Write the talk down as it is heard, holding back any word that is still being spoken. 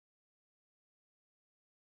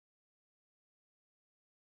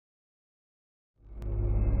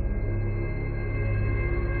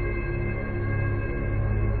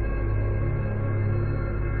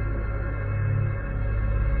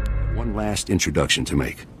one last introduction to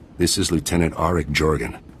make. This is Lieutenant Aric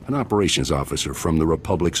Jorgan, an operations officer from the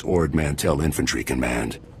Republic's Ord Mantell Infantry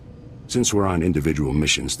Command. Since we're on individual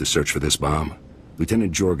missions to search for this bomb,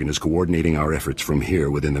 Lieutenant Jorgan is coordinating our efforts from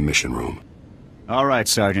here within the mission room. All right,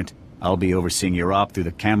 Sergeant. I'll be overseeing your op through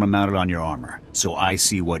the camera mounted on your armor, so I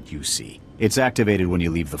see what you see. It's activated when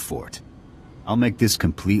you leave the fort. I'll make this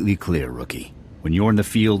completely clear, Rookie. When you're in the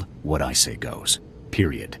field, what I say goes.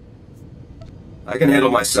 Period. I can handle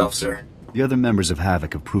myself, sir. The other members of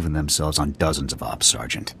Havoc have proven themselves on dozens of ops,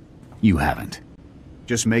 Sergeant. You haven't.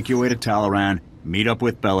 Just make your way to Talaran, meet up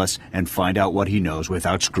with Bellis, and find out what he knows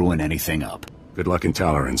without screwing anything up. Good luck in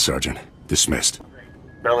Talaran, Sergeant. Dismissed.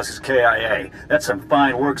 Bellis is KIA. That's some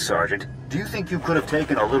fine work, Sergeant. Do you think you could have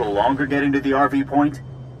taken a little longer getting to the RV point?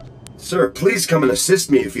 Sir, please come and assist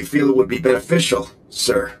me if you feel it would be beneficial,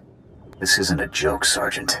 sir. This isn't a joke,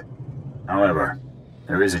 Sergeant. However,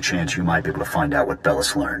 there is a chance you might be able to find out what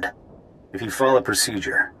Bellis learned. If you follow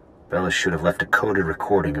procedure, Bellis should have left a coded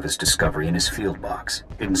recording of his discovery in his field box,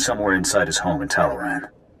 hidden somewhere inside his home in Talaran.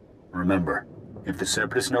 Remember, if the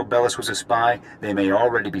Separatists know Bellis was a spy, they may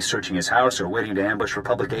already be searching his house or waiting to ambush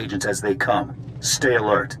Republic agents as they come. Stay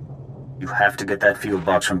alert. You have to get that field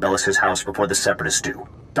box from Bellis' house before the Separatists do.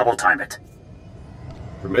 Double time it.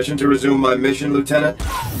 Permission to resume my mission, Lieutenant?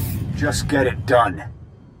 Just get it done.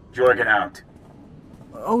 Jorgan out.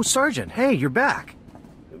 Oh, Sergeant, hey, you're back.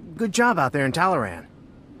 Good job out there in Talaran.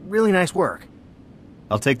 Really nice work.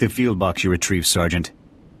 I'll take the field box you retrieved, Sergeant.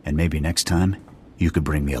 And maybe next time, you could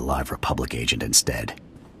bring me a live Republic agent instead.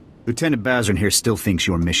 Lieutenant Bazern here still thinks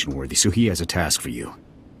you're mission-worthy, so he has a task for you.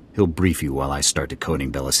 He'll brief you while I start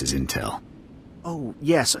decoding Bellis' intel. Oh,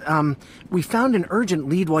 yes, we found an urgent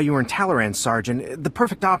lead while you were in Talaran, Sergeant. The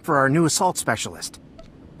perfect op for our new assault specialist.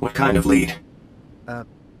 What kind of lead?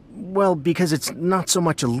 Well, because it's not so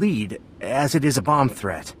much a lead as it is a bomb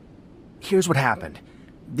threat. Here's what happened.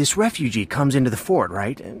 This refugee comes into the fort,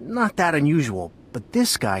 right? Not that unusual, but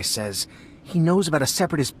this guy says he knows about a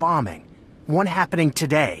Separatist bombing. One happening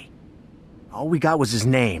today. All we got was his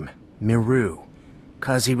name, Miru,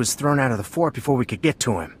 'cause he was thrown out of the fort before we could get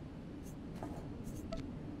to him.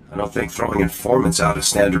 I don't think throwing informants out is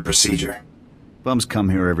standard procedure. Bums come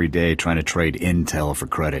here every day trying to trade intel for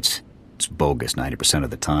credits. It's bogus 90%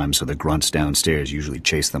 of the time, so the grunts downstairs usually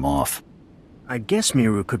chase them off. I guess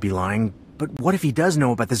Miru could be lying, but what if he does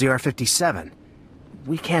know about the ZR-57?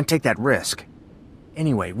 We can't take that risk.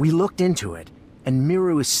 Anyway, we looked into it, and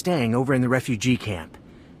Miru is staying over in the refugee camp.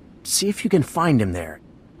 See if you can find him there.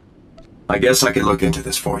 I guess I can look into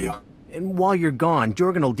this for you. And while you're gone,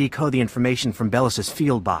 Jorgan will decode the information from Bellis'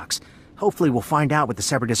 field box. Hopefully we'll find out what the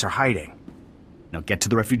Separatists are hiding. Now get to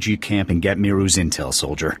the refugee camp and get Miru's intel,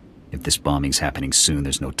 soldier. If this bombing's happening soon,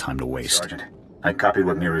 there's no time to waste. Sergeant, I copied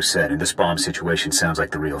what Miru said, and this bomb situation sounds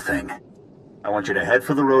like the real thing. I want you to head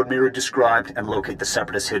for the road Miru described and locate the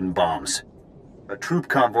Separatist hidden bombs. A troop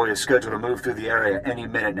convoy is scheduled to move through the area any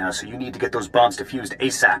minute now, so you need to get those bombs defused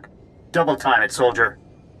ASAP. Double time it, soldier.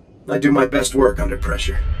 I do my best work under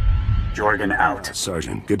pressure. Jorgan out.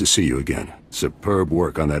 Sergeant, good to see you again. Superb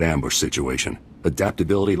work on that ambush situation.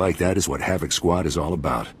 Adaptability like that is what Havoc Squad is all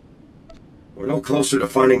about. We're no closer to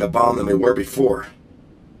finding the bomb than we were before.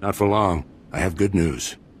 Not for long. I have good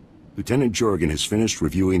news. Lieutenant Jorgan has finished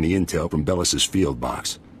reviewing the intel from Bellis' field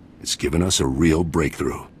box. It's given us a real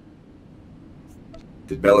breakthrough.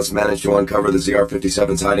 Did Bellis manage to uncover the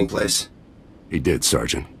ZR-57's hiding place? He did,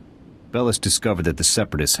 Sergeant. Bellis discovered that the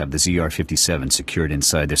Separatists have the ZR-57 secured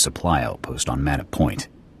inside their supply outpost on Manat Point,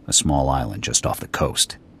 a small island just off the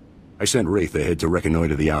coast. I sent Wraith ahead to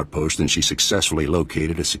reconnoiter the outpost, and she successfully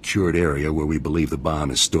located a secured area where we believe the bomb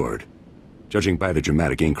is stored. Judging by the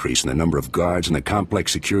dramatic increase in the number of guards and the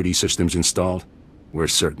complex security systems installed, we're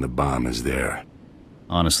certain the bomb is there.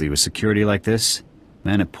 Honestly, with security like this,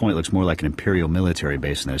 Manat Point looks more like an Imperial military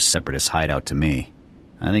base than a Separatist hideout to me.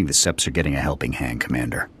 I think the Seps are getting a helping hand,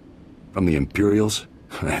 Commander. From the Imperials?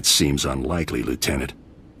 That seems unlikely, Lieutenant.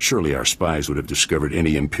 Surely our spies would have discovered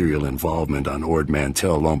any Imperial involvement on Ord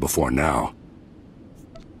Mantell long before now.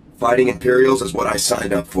 Fighting Imperials is what I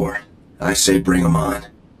signed up for. I say bring them on.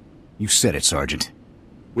 You said it, Sergeant.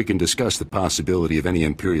 We can discuss the possibility of any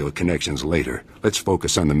Imperial connections later. Let's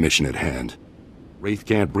focus on the mission at hand. Wraith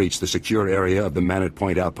can't breach the secure area of the Manat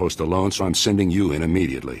Point outpost alone, so I'm sending you in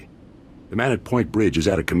immediately. The Manat Point bridge is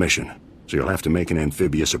out of commission, so you'll have to make an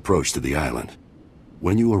amphibious approach to the island.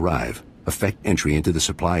 When you arrive, effect entry into the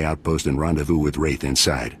supply outpost and rendezvous with Wraith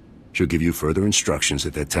inside. She'll give you further instructions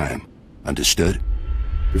at that time. Understood?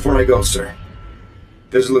 Before I go, sir,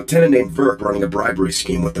 there's a lieutenant named Burke running a bribery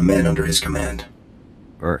scheme with the men under his command.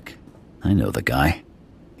 Burke? I know the guy.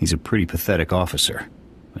 He's a pretty pathetic officer.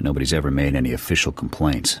 but nobody's ever made any official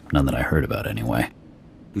complaints. None that I heard about, anyway.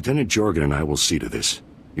 Lieutenant Jorgan and I will see to this.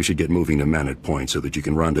 You should get moving to Manat Point so that you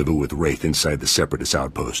can rendezvous with Wraith inside the Separatist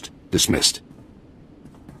outpost. Dismissed.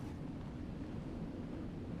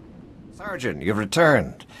 Sergeant, you've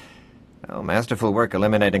returned. Oh, masterful work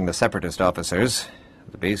eliminating the Separatist officers.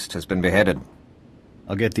 The beast has been beheaded.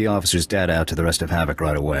 I'll get the officer's data out to the rest of Havoc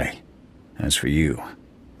right away. As for you,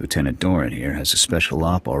 Lieutenant Doran here has a special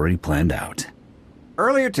op already planned out.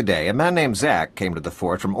 Earlier today, a man named Zach came to the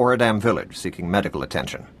fort from Oradam village seeking medical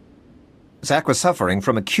attention. Zach was suffering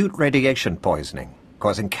from acute radiation poisoning,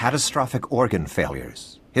 causing catastrophic organ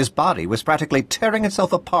failures. His body was practically tearing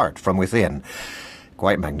itself apart from within.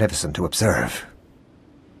 Quite magnificent to observe.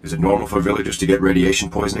 Is it normal for villagers to get radiation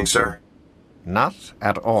poisoning, sir? Not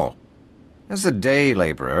at all. As a day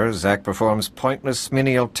laborer, Zach performs pointless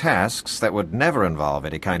menial tasks that would never involve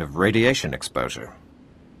any kind of radiation exposure.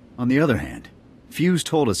 On the other hand, Fuse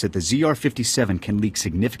told us that the ZR-57 can leak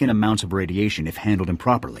significant amounts of radiation if handled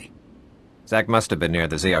improperly. Zach must have been near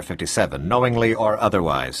the ZR-57, knowingly or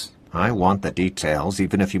otherwise. I want the details,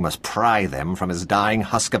 even if you must pry them from his dying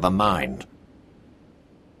husk of a mind.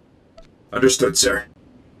 Understood, sir.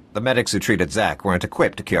 The medics who treated Zach weren't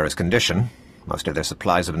equipped to cure his condition. Most of their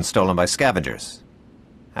supplies have been stolen by scavengers.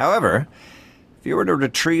 However, if you were to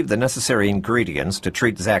retrieve the necessary ingredients to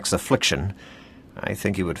treat Zach's affliction, I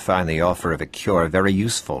think you would find the offer of a cure very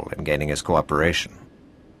useful in gaining his cooperation.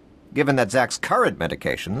 Given that Zach's current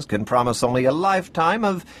medications can promise only a lifetime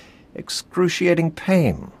of excruciating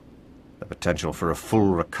pain, the potential for a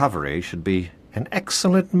full recovery should be an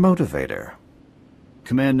excellent motivator.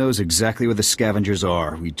 Command knows exactly where the scavengers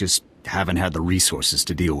are. We just haven't had the resources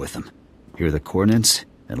to deal with them. Here are the coordinates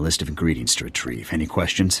and a list of ingredients to retrieve. Any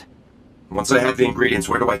questions? Once I have the ingredients,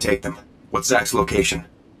 where do I take them? What's Zach's location?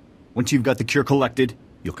 Once you've got the cure collected,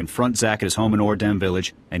 you'll confront Zach at his home in Ordam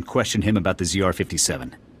Village and question him about the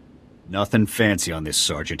ZR-57. Nothing fancy on this,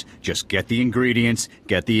 Sergeant. Just get the ingredients,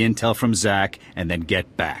 get the intel from Zach, and then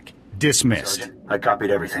get back. Dismissed. Sergeant, I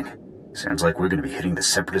copied everything. Sounds like we're going to be hitting the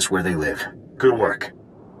Separatists where they live. Good work.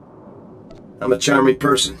 I'm a charming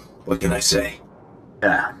person. What can I say?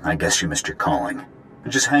 Yeah, I guess you missed your calling.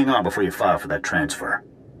 Just hang on before you file for that transfer.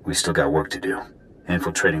 We still got work to do.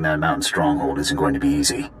 Infiltrating that mountain stronghold isn't going to be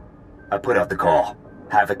easy. I put out the call.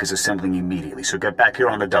 Havoc is assembling immediately, so get back here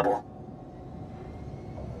on the double.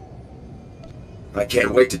 I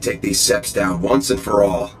can't wait to take these Seps down once and for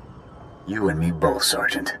all. You and me both,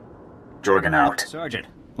 Sergeant. Jorgan out. Sergeant,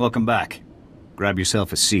 welcome back. Grab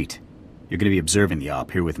yourself a seat. You're going to be observing the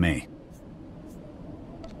op here with me.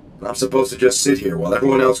 I'm supposed to just sit here while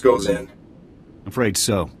everyone else goes in. Afraid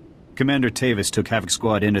so. Commander Tavis took Havoc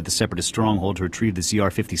Squad into the Separatist stronghold to retrieve the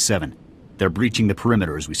ZR-57. They're breaching the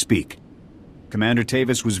perimeter as we speak. Commander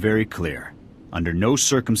Tavis was very clear. Under no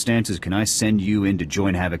circumstances can I send you in to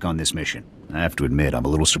join Havoc on this mission. I have to admit, I'm a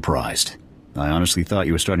little surprised. I honestly thought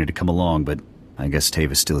you were starting to come along, but I guess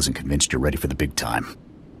Tavis still isn't convinced you're ready for the big time.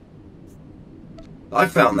 I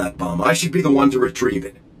found that bomb. I should be the one to retrieve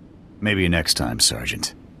it. Maybe next time,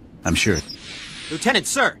 Sergeant. I'm sure. Lieutenant,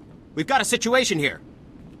 sir! We've got a situation here.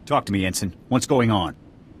 Talk to me, Ensign. What's going on?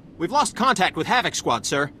 We've lost contact with Havoc Squad,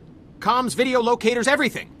 sir. Comms, video locators,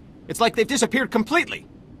 everything. It's like they've disappeared completely.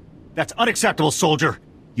 That's unacceptable, soldier!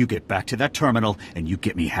 You get back to that terminal, and you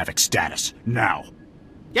get me Havoc status. Now!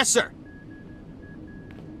 Yes, sir.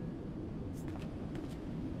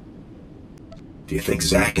 Do you think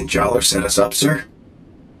Zach and Joller set us up, sir?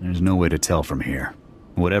 There's no way to tell from here.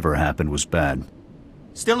 Whatever happened was bad.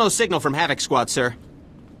 Still no signal from Havoc Squad, sir.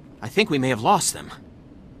 I think we may have lost them.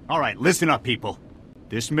 All right, listen up, people.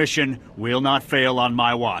 This mission will not fail on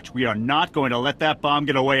my watch. We are not going to let that bomb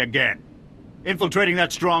get away again. Infiltrating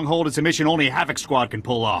that stronghold is a mission only Havoc Squad can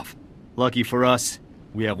pull off. Lucky for us,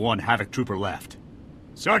 we have one Havoc trooper left.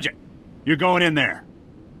 Sergeant, you're going in there.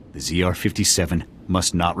 The ZR-57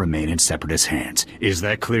 must not remain in Separatist hands. Is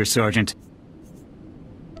that clear, Sergeant?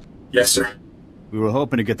 Yes, sir. We were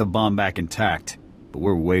hoping to get the bomb back intact, but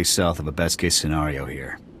we're way south of a best-case scenario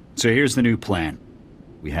here. So here's the new plan.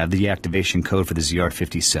 We have the activation code for the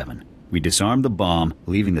ZR-57. We disarm the bomb,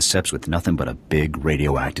 leaving the Seps with nothing but a big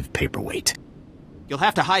radioactive paperweight. You'll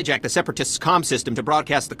have to hijack the Separatists' comm system to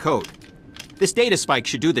broadcast the code. This data spike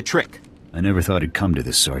should do the trick. I never thought it'd come to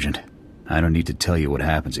this, Sergeant. I don't need to tell you what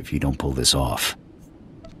happens if you don't pull this off.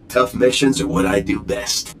 Tough missions are what I do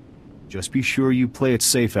best. Just be sure you play it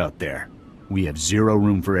safe out there. We have zero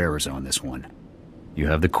room for errors on this one. You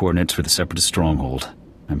have the coordinates for the Separatist stronghold.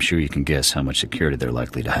 I'm sure you can guess how much security they're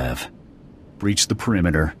likely to have. Breach the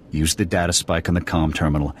perimeter, use the data spike on the comm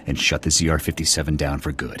terminal, and shut the ZR-57 down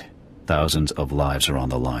for good. Thousands of lives are on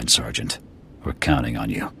the line, Sergeant. We're counting on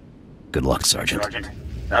you. Good luck, Sergeant. Sergeant,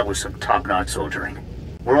 that was some top-notch soldiering.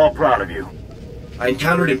 We're all proud of you. I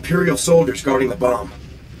encountered Imperial soldiers guarding the bomb.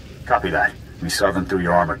 Copy that. We saw them through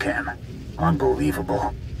your armor cam.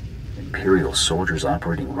 Unbelievable. Imperial soldiers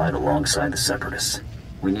operating right alongside the Separatists.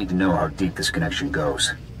 We need to know how deep this connection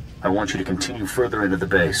goes. I want you to continue further into the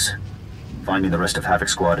base. Finding the rest of Havoc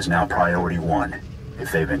Squad is now priority 1.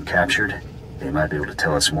 If they've been captured, they might be able to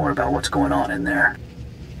tell us more about what's going on in there.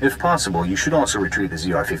 If possible, you should also retrieve the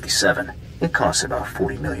ZR-57. It costs about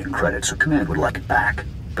 40 million credits, so Command would like it back.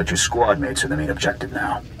 But your squad mates are the main objective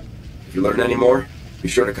now. If you learn any more, be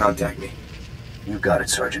sure to contact me. You got it,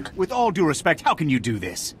 Sergeant. With all due respect, how can you do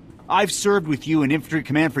this? I've served with you in Infantry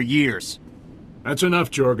Command for years. That's enough,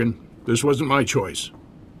 Jorgan. This wasn't my choice.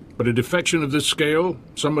 But a defection of this scale,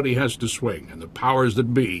 somebody has to swing, and the powers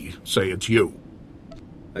that be say it's you.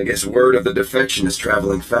 I guess word of the defection is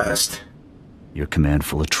traveling fast. Your command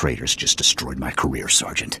full of traitors just destroyed my career,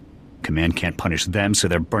 Sergeant. Command can't punish them, so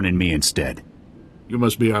they're burning me instead. You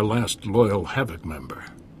must be our last loyal Havoc member.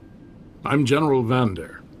 I'm General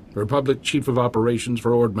Vander, Republic Chief of Operations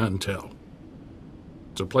for Ord Mantell.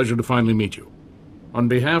 It's a pleasure to finally meet you. On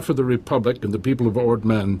behalf of the Republic and the people of Ord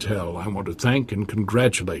Mantell, I want to thank and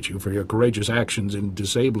congratulate you for your courageous actions in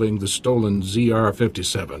disabling the stolen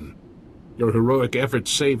ZR-57. Your heroic efforts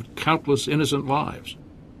saved countless innocent lives.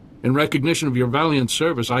 In recognition of your valiant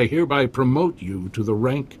service, I hereby promote you to the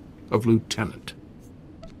rank of Lieutenant.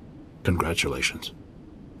 Congratulations.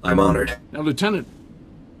 I'm honored. Now, Lieutenant,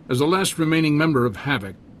 as the last remaining member of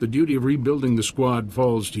Havoc, the duty of rebuilding the squad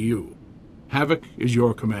falls to you. Havoc is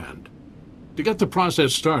your command. To get the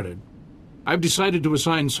process started, I've decided to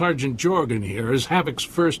assign Sergeant Jorgan here as Havoc's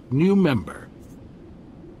first new member.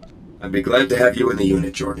 I'd be glad to have you in the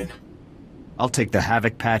unit, Jorgan. I'll take the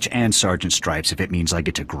Havoc patch and Sergeant Stripes if it means I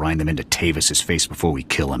get to grind them into Tavis's face before we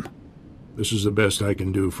kill him. This is the best I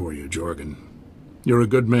can do for you, Jorgan. You're a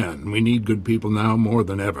good man. We need good people now more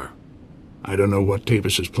than ever. I don't know what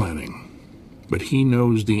Tavis is planning, but he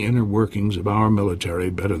knows the inner workings of our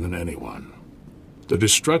military better than anyone. The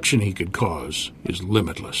destruction he could cause is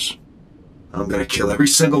limitless. I'm gonna kill every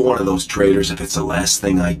single one of those traitors if it's the last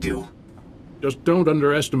thing I do. Just don't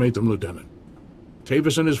underestimate them, Lieutenant.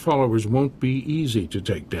 Tavis and his followers won't be easy to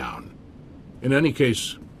take down. In any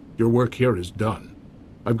case, your work here is done.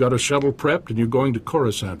 I've got a shuttle prepped and you're going to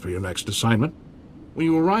Coruscant for your next assignment. When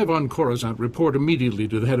you arrive on Coruscant, report immediately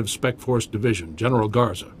to the head of Spec Force Division, General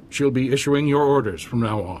Garza. She'll be issuing your orders from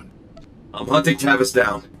now on. I'm hunting Tavis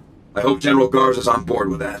down. I hope General Garza's on board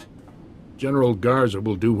with that. General Garza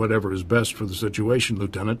will do whatever is best for the situation,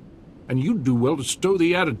 Lieutenant. And you'd do well to stow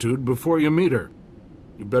the attitude before you meet her.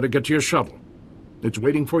 You better get to your shuttle. It's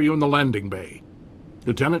waiting for you in the landing bay.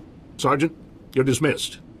 Lieutenant, Sergeant, you're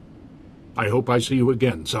dismissed. I hope I see you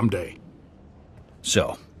again someday.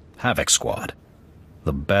 So, Havoc Squad.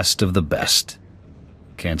 The best of the best.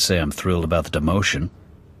 Can't say I'm thrilled about the demotion,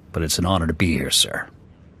 but it's an honor to be here, sir.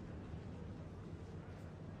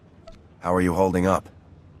 How are you holding up?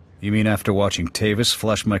 You mean after watching Tavis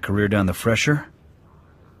flush my career down the fresher?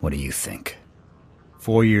 What do you think?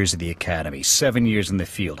 4 years at the academy, 7 years in the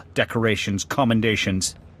field, decorations,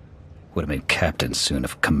 commendations. Would have been captain soon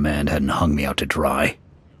if Command hadn't hung me out to dry.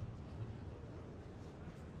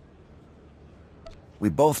 We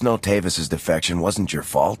both know Tavis's defection wasn't your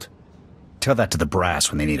fault. Tell that to the brass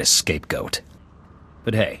when they need a scapegoat.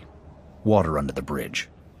 But hey, water under the bridge.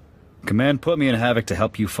 Command put me in Havoc to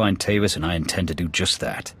help you find Tavis, and I intend to do just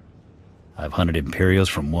that. I've hunted Imperials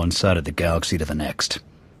from one side of the galaxy to the next.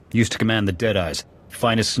 Used to command the Deadeyes,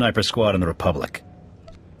 finest sniper squad in the Republic.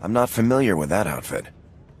 I'm not familiar with that outfit.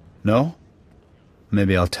 No?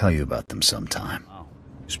 Maybe I'll tell you about them sometime.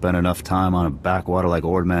 You spend enough time on a backwater like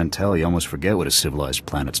Ord Mantell, you almost forget what a civilized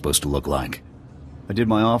planet's supposed to look like. I did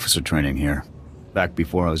my officer training here, back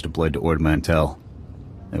before I was deployed to Ord Mantell.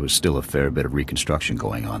 There was still a fair bit of reconstruction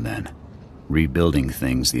going on then. Rebuilding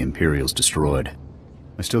things the Imperials destroyed.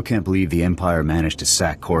 I still can't believe the Empire managed to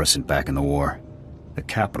sack Coruscant back in the war. The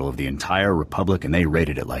capital of the entire Republic, and they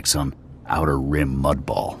raided it like some outer rim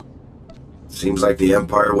mudball. Seems like the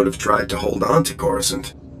Empire would have tried to hold on to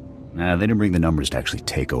Coruscant. Nah, they didn't bring the numbers to actually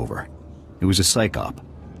take over. It was a psych op.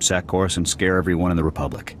 Sack Coruscant, scare everyone in the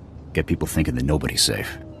Republic. Get people thinking that nobody's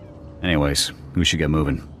safe. Anyways, we should get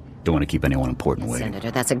moving. Don't want to keep anyone important waiting.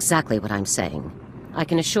 Senator, that's exactly what I'm saying. I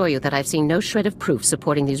can assure you that I've seen no shred of proof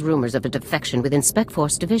supporting these rumors of a defection within Spec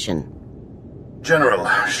Force Division. General,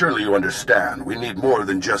 surely you understand. We need more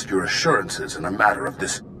than just your assurances in a matter of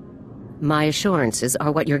this. My assurances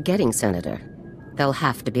are what you're getting, Senator. They'll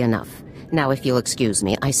have to be enough. Now, if you'll excuse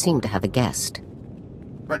me, I seem to have a guest.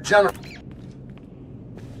 But General...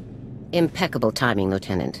 Impeccable timing,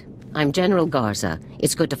 Lieutenant. I'm General Garza.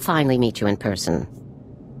 It's good to finally meet you in person.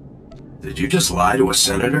 Did you just lie to a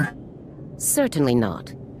senator? Certainly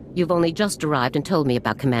not. You've only just arrived and told me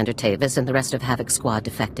about Commander Tavis and the rest of Havoc Squad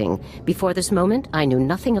defecting. Before this moment, I knew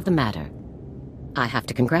nothing of the matter. I have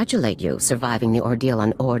to congratulate you. Surviving the ordeal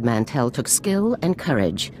on Ord Mantell took skill and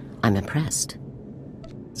courage. I'm impressed.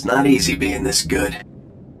 It's not easy being this good.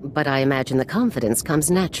 But I imagine the confidence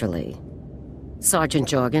comes naturally. Sergeant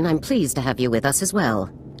Jorgan, I'm pleased to have you with us as well.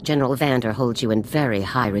 General Vander holds you in very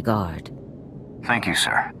high regard. Thank you,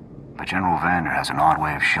 sir. But General Vander has an odd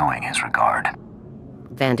way of showing his regard.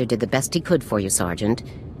 Vander did the best he could for you, Sergeant.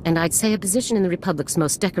 And I'd say a position in the Republic's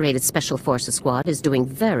most decorated Special Forces squad is doing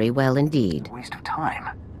very well indeed. Waste of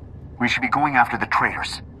time. We should be going after the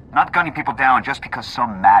traitors, not gunning people down just because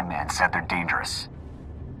some madman said they're dangerous.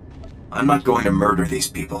 I'm not going to murder these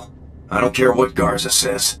people. I don't care what Garza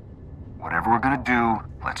says. Whatever we're gonna do,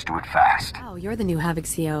 let's do it fast. Oh, you're the new Havoc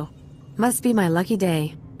CO. Must be my lucky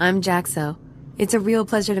day. I'm Jaxo. It's a real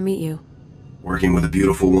pleasure to meet you. Working with a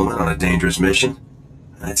beautiful woman on a dangerous mission?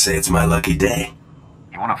 I'd say it's my lucky day.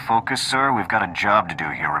 You wanna focus, sir? We've got a job to do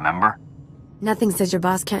here, remember? Nothing says your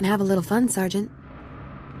boss can't have a little fun, Sergeant.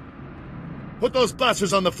 Put those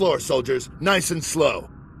blasters on the floor, soldiers. Nice and slow.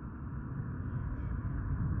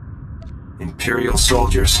 Imperial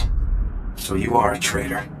soldiers. So you are a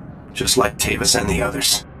traitor. Just like Tavis and the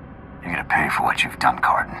others. You're gonna pay for what you've done,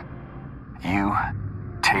 Cardin. You,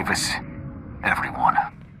 Tavis, everyone.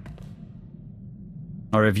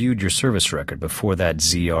 I reviewed your service record before that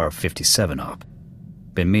ZR-57 op.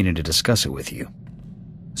 Been meaning to discuss it with you.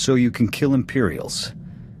 So you can kill Imperials,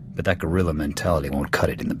 but that guerrilla mentality won't cut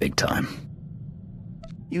it in the big time.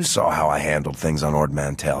 You saw how I handled things on Ord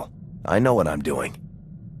Mantell. I know what I'm doing.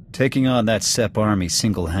 Taking on that SEP army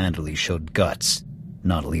single-handedly showed guts,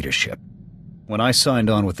 not leadership. When I signed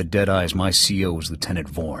on with the Deadeyes, my CO was Lieutenant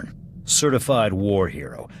Vorn. Certified war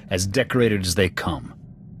hero, as decorated as they come.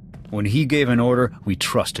 When he gave an order, we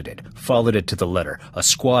trusted it, followed it to the letter. A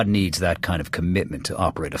squad needs that kind of commitment to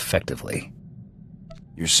operate effectively.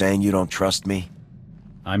 You're saying you don't trust me?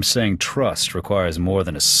 I'm saying trust requires more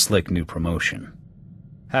than a slick new promotion.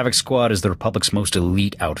 Havoc Squad is the Republic's most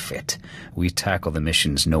elite outfit. We tackle the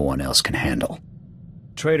missions no one else can handle.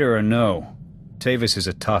 Traitor or no, Tavis is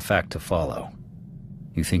a tough act to follow.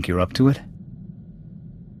 You think you're up to it?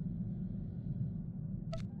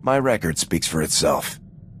 My record speaks for itself.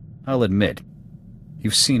 I'll admit,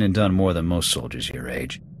 you've seen and done more than most soldiers your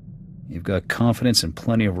age. You've got confidence and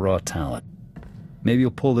plenty of raw talent. Maybe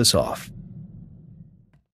you'll pull this off.